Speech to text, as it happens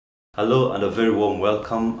Hello and a very warm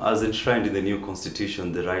welcome. As enshrined in the new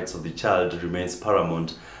constitution, the rights of the child remains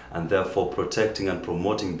paramount, and therefore protecting and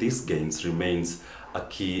promoting these gains remains a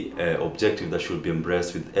key objective that should be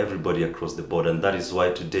embraced with everybody across the board. And that is why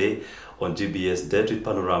today on GBS Date with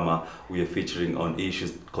Panorama, we are featuring on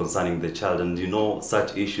issues concerning the child. And you know,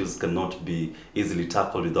 such issues cannot be easily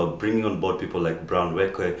tackled without bringing on board people like Brian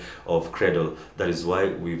Weke of Cradle. That is why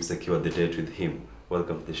we've secured the date with him.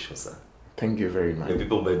 Welcome to the show, sir. Thank you very much. Yeah,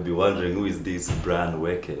 people might be wondering, who is this Brian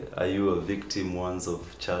Weke? Are you a victim once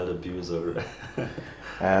of child abuse or?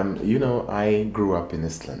 I grew up in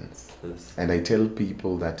Eastlands, Yes. and I tell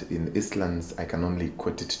people that in Eastlands I can only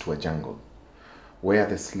equate it to a jungle, where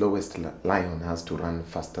the slowest lion has to run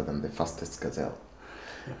faster than the fastest gazelle,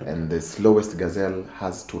 and the slowest gazelle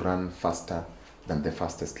has to run faster than the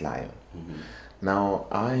fastest lion. Now,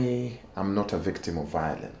 I am not a victim of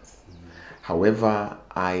violence. However,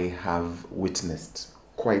 I have witnessed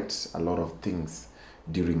quite a lot of things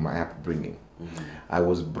during my upbringing. I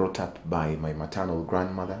was brought up by my maternal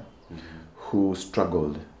grandmother, who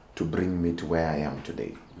struggled to bring me to where I am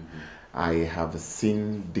today. I have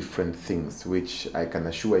seen different things which I can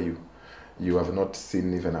assure you, you have not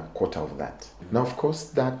seen even a quarter of that. Now, of course,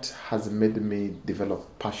 that has made me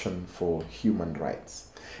develop passion for human rights.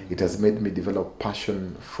 It has made me develop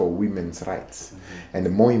passion for women's rights. And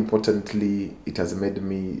more importantly, it has made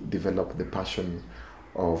me develop the passion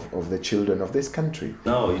of the children of this country.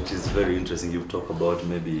 Now, it is very interesting. You've talked about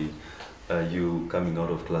maybe you coming out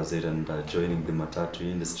of class 8 and joining the matatu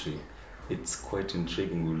industry. It's quite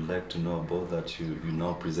intriguing. We would like to know about that. You're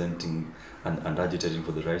now presenting and agitating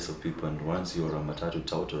for the rights of people, and once you're a matatu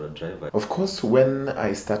tout or a driver. Of course, when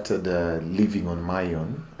I started living on my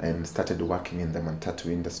own and started working in the matatu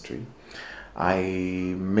industry,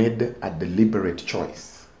 I made a deliberate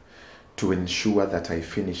choice to ensure that I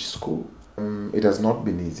finish school. It has not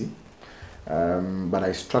been easy, but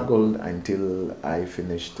I struggled until I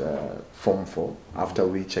finished Form 4, after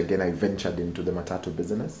which again I ventured into the matatu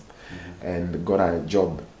business and got a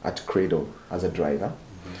job at Cradle as a driver.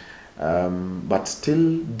 But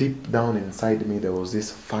still deep down inside me there was this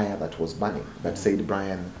fire that was burning that said,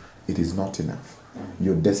 Brian, it is not enough.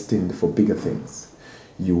 You're destined for bigger things.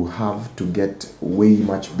 You have to get way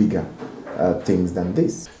much bigger things than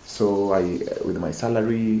this. So with my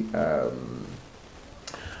salary,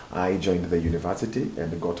 I joined the university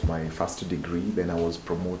and got my first degree. Then I was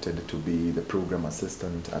promoted to be the program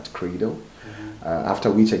assistant at Cradle.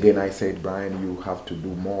 After which again I said, Brian, you have to do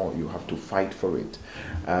more, you have to fight for it.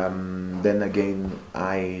 Then again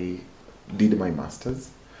I did my master's,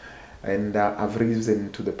 and I've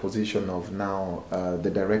risen to the position of now the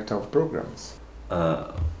director of programs.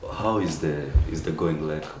 How is the going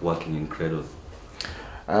like working in Cradle?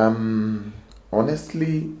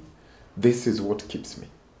 Honestly, this is what keeps me.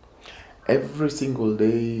 Every single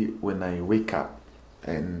day when I wake up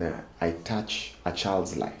and I touch a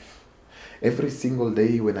child's life, every single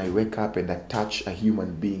day when I wake up and I touch a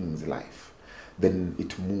human being's life, then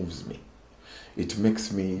it moves me. It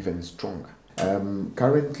makes me even stronger.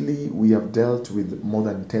 Currently, we have dealt with more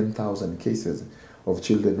than 10,000 cases of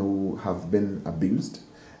children who have been abused,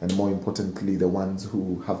 and more importantly, the ones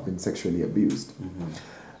who have been sexually abused.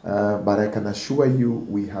 But I can assure you,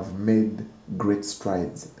 we have made great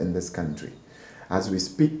strides in this country. As we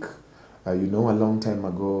speak, a long time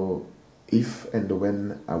ago, if and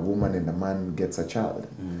when a woman and a man gets a child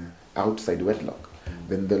outside wedlock,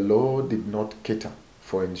 then the law did not cater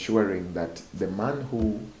for ensuring that the man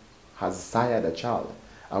who has sired a child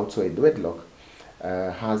outside wedlock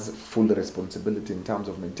has full responsibility in terms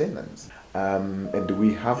of maintenance. And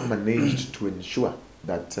we have managed to ensure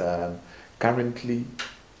that currently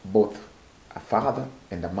both a father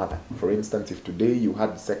and a mother, for instance, if today you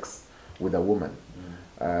had sex with a woman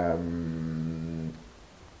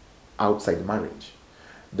outside marriage,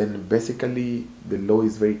 then basically the law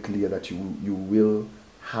is very clear that you will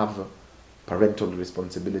have parental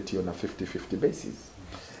responsibility on a 50-50 basis.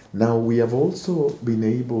 Now, we have also been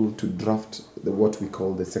able to draft what we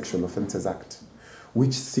call the Sexual Offences Act,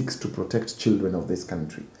 which seeks to protect children of this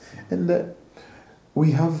country. And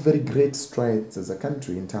we have very great strides as a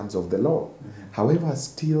country in terms of the law. However,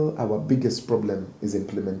 still our biggest problem is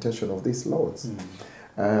implementation of these laws.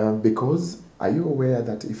 Because are you aware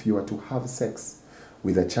that if you are to have sex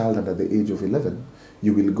with a child under the age of 11,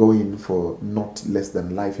 you will go in for not less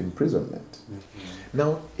than life imprisonment?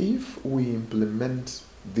 Now, if we implement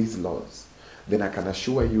these laws, then I can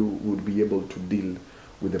assure you we'll be able to deal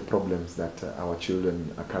with the problems that our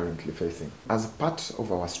children are currently facing. As part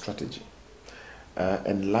of our strategy,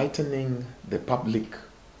 enlightening the public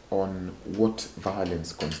on what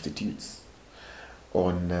violence constitutes,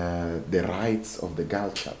 on the rights of the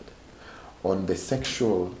girl child, on the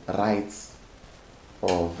sexual rights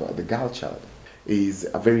of the girl child, is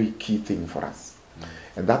a very key thing for us.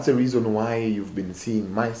 And that's the reason why you've been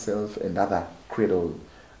seeing myself and other cradle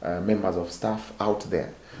members of staff out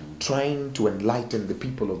there trying to enlighten the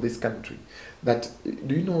people of this country that,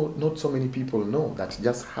 do you know, not so many people know that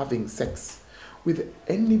just having sex with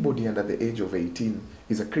anybody under the age of 18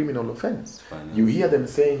 is a criminal offense. You hear them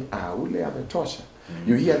saying, ule ametosha.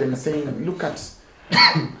 You hear them saying, look at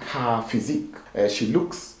her physique. She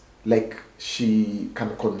looks like she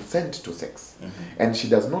can consent to sex. And she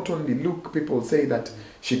does not only look, people say that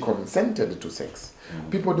she consented to sex.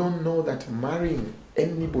 People don't know that marrying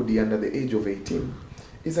anybody under the age of 18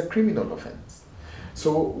 is a criminal offense.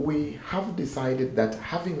 So we have decided that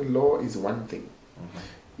having law is one thing.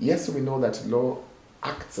 Yes, we know that law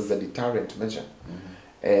acts as a deterrent measure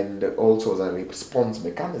and also as a response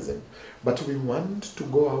mechanism, but we want to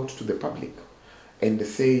go out to the public and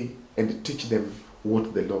say and teach them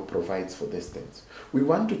what the law provides for these things. We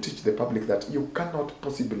want to teach the public that you cannot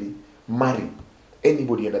possibly marry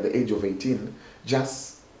anybody under the age of 18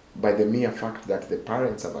 just by the mere fact that the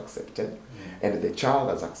parents have accepted and the child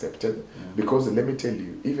has accepted, because let me tell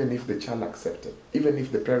you, even if the child accepted, even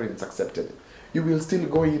if the parents accepted, you will still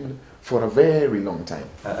go in for a very long time.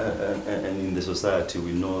 And in the society,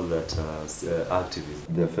 we know that activists,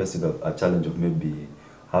 they're facing a challenge of maybe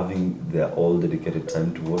having their all dedicated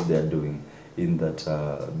time to what they're doing, in that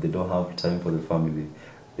they don't have time for the family.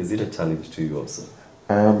 Is it a challenge to you also?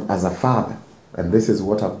 As a father, and this is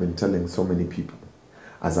what I've been telling so many people,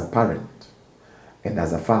 as a parent and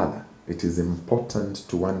as a father, it is important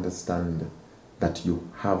to understand that you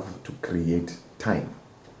have to create time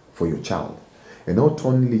for your child. And not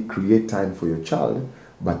only create time for your child,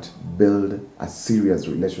 but build a serious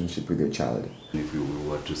relationship with your child. If you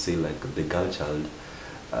were to say like the girl child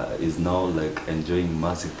is now like enjoying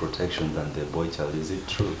massive protection than the boy child, is it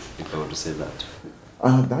true, if I were to say that?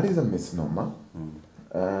 That is a misnomer.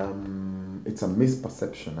 It's a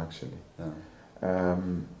misperception actually.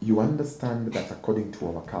 You understand that according to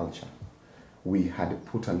our culture, we had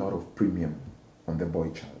put a lot of premium on the boy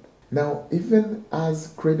child. Now, even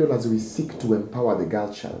as cradle, as we seek to empower the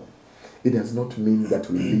girl child, it does not mean that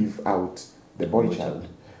we leave out the boy child,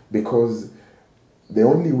 because the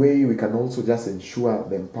only way we can also just ensure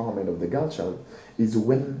the empowerment of the girl child is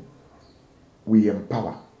when we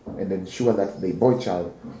empower and ensure that the boy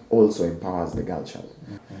child also empowers the girl child.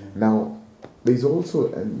 Now, there's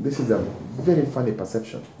also, and this is a very funny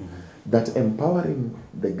perception, that empowering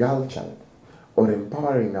the girl child or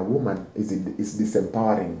empowering a woman is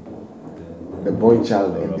disempowering the boy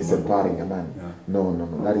child and disempowering a man.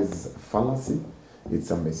 No, that is a fallacy.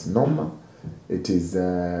 It's a misnomer. It is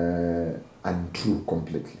untrue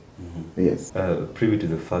completely. Yes. Privy to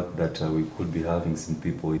the fact that we could be having some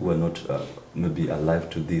people who are not maybe alive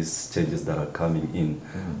to these changes that are coming in.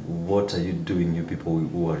 What are you doing, you people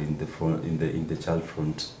who are in the front, in the child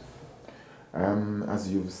front?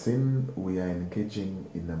 As you've seen, we are engaging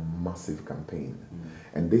in a massive campaign,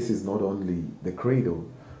 and this is not only the cradle,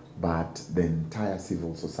 but the entire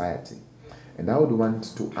civil society. And I would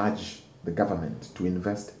want to urge the government to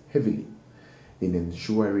invest heavily in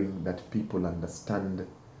ensuring that people understand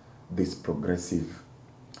these progressive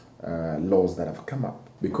laws that have come up.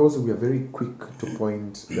 Because we are very quick to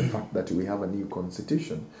point the fact that we have a new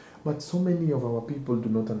constitution, but so many of our people do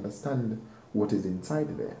not understand what is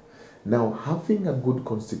inside there. Now, having a good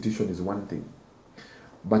constitution is one thing,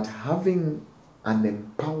 but having an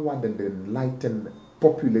empowered and enlightened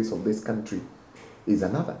populace of this country is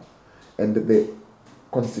another. And the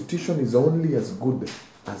constitution is only as good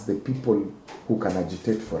as the people who can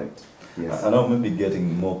agitate for it. Yes. And I'll maybe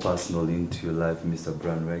getting more personal into your life, Mr.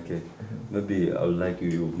 Brian Weke. Maybe I would like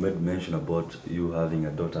you've made mention about you having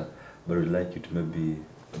a daughter, but I would like you to maybe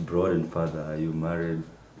broaden further. Are you married?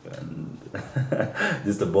 And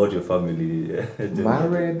just about your family.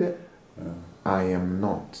 Married, I am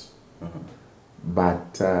not.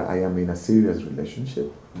 But I am in a serious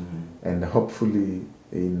relationship. And hopefully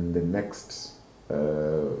in the next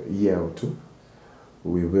year or two,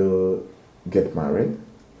 we will get married.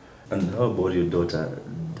 And how about your daughter?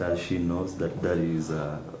 Does she knows that daddy is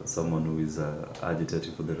someone who is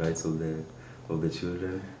agitating for the rights of the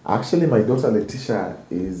children? Actually, my daughter Letitia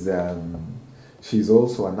is she's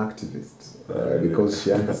also an activist because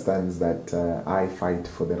she understands that I fight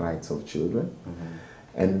for the rights of children.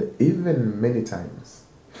 And even many times,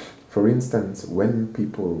 for instance, when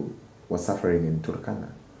people were suffering in Turkana,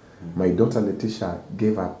 my daughter Letitia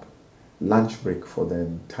gave up lunch break for the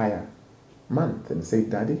entire month and said,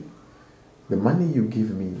 "Daddy, the money you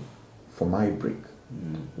give me for my break,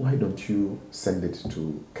 Why don't you send it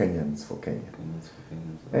to Kenyans for Kenya?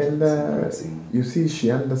 And you see,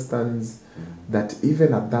 she understands that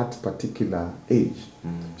even at that particular age,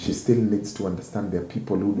 she still needs to understand there are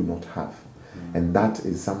people who do not have. And that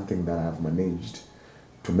is something that I've managed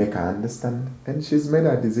to make her understand. And she's made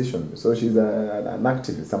her decision. So she's an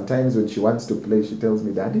activist. Sometimes when she wants to play, she tells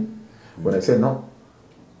me, Daddy. When I say, no,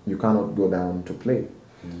 you cannot go down to play.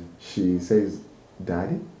 She says,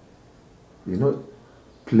 Daddy, you know,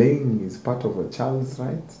 playing is part of a child's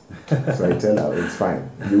right. So I tell her, it's fine,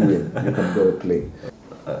 you win, you can go play.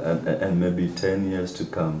 And maybe 10 years to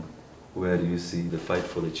come, where do you see the fight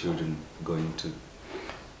for the children going to?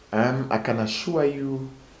 I can assure you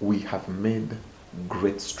we have made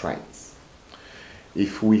great strides.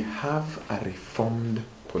 If we have a reformed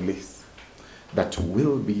police that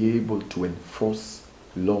will be able to enforce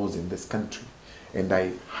laws in this country, and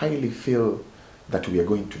I highly feel that we are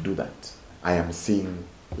going to do that, I am seeing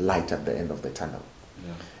light at the end of the tunnel.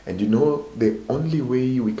 Yeah. And you know, the only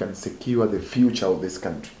way we can secure the future of this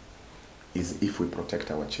country is if we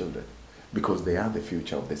protect our children, because they are the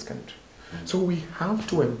future of this country. So we have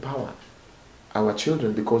to empower our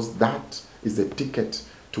children, because that is the ticket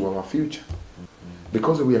to our future.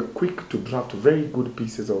 Because we are quick to draft very good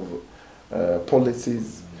pieces of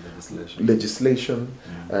policies, legislation,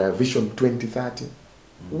 Vision 2030.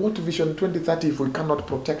 What Vision 2030 if we cannot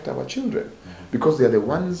protect our children? Because they are the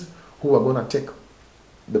ones who are going to take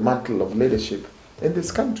the mantle of leadership in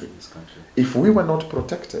this country. If we were not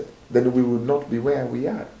protected, then we would not be where we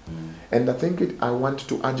are. And I think I want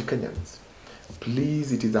to urge Kenyans,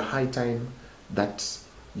 please, it is a high time that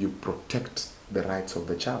you protect the rights of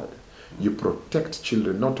the child. You protect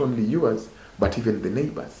children, not only yours, but even the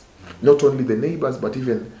neighbors. Not only the neighbors, but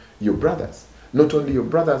even your brothers. Not only your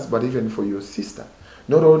brothers, but even for your sister.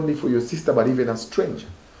 Not only for your sister, but even a stranger.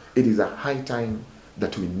 It is a high time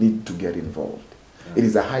that we need to get involved. Yeah. It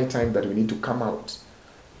is a high time that we need to come out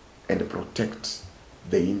and protect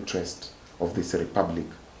the interest of this republic,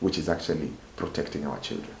 which is actually protecting our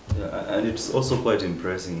children. Yeah, and it's also quite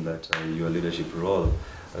impressive that your leadership role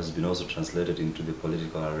has been also translated into the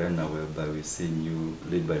political arena, whereby we're seeing you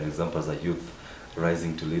lead by an example as a youth,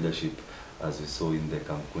 rising to leadership, as we saw in the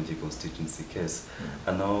Kamkunji constituency case.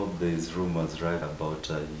 And now there's rumors right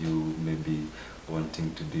about you maybe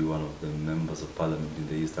wanting to be one of the members of parliament in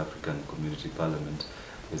the East African Community Parliament.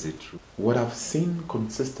 Is it true? What I've seen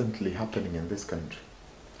consistently happening in this country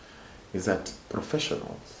is that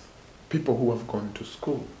professionals, people who have gone to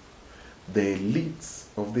school, the elites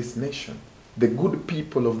of this nation, the good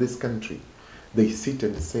people of this country, they sit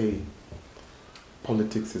and say,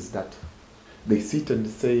 politics is that. They sit and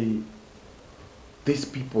say, these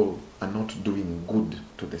people are not doing good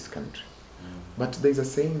to this country. But there's a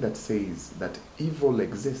saying that says that evil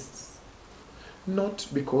exists not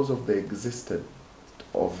because of the existence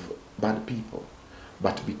of bad people,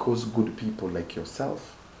 but because good people like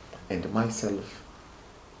yourself and myself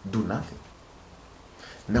do nothing.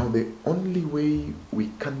 Now, the only way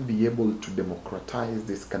we can be able to democratize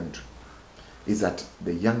this country is that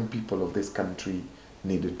the young people of this country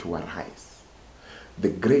needed to arise. The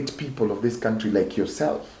great people of this country like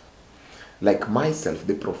yourself, like myself,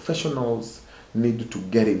 the professionals need to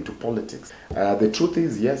get into politics. The truth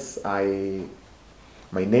is, yes,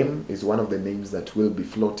 my name is one of the names that will be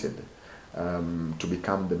floated to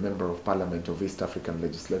become the Member of Parliament of East African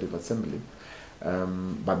Legislative Assembly.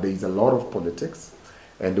 But there is a lot of politics,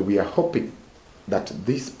 and we are hoping that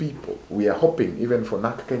these people, we are hoping even for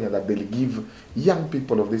NAC Kenya that they'll give young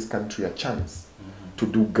people of this country a chance to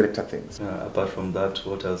do greater things. Apart from that,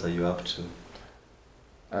 what else are you up to?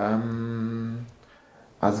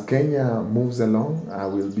 As Kenya moves along, I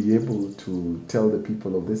will be able to tell the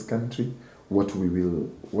people of this country what we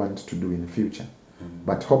will want to do in the future.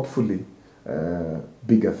 But hopefully,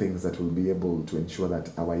 bigger things that will be able to ensure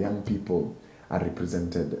that our young people are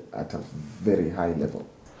represented at a very high level.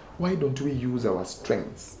 Why don't we use our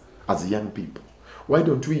strengths as young people? Why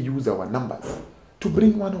don't we use our numbers to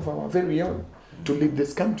bring one of our very own to lead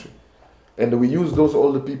this country? And we use those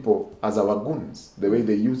older people as our goons, the way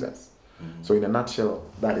they use us. So in a nutshell,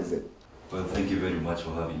 that is it. Well, thank you very much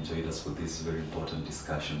for having joined us for this very important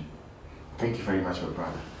discussion. Thank you very much, my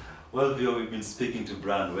brother. Well, viewer, we've been speaking to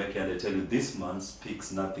Brian Weke, and I tell you, this man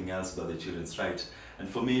speaks nothing else but the children's right. And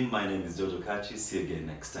for me, my name is Jojo Kachi. See you again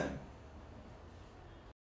next time.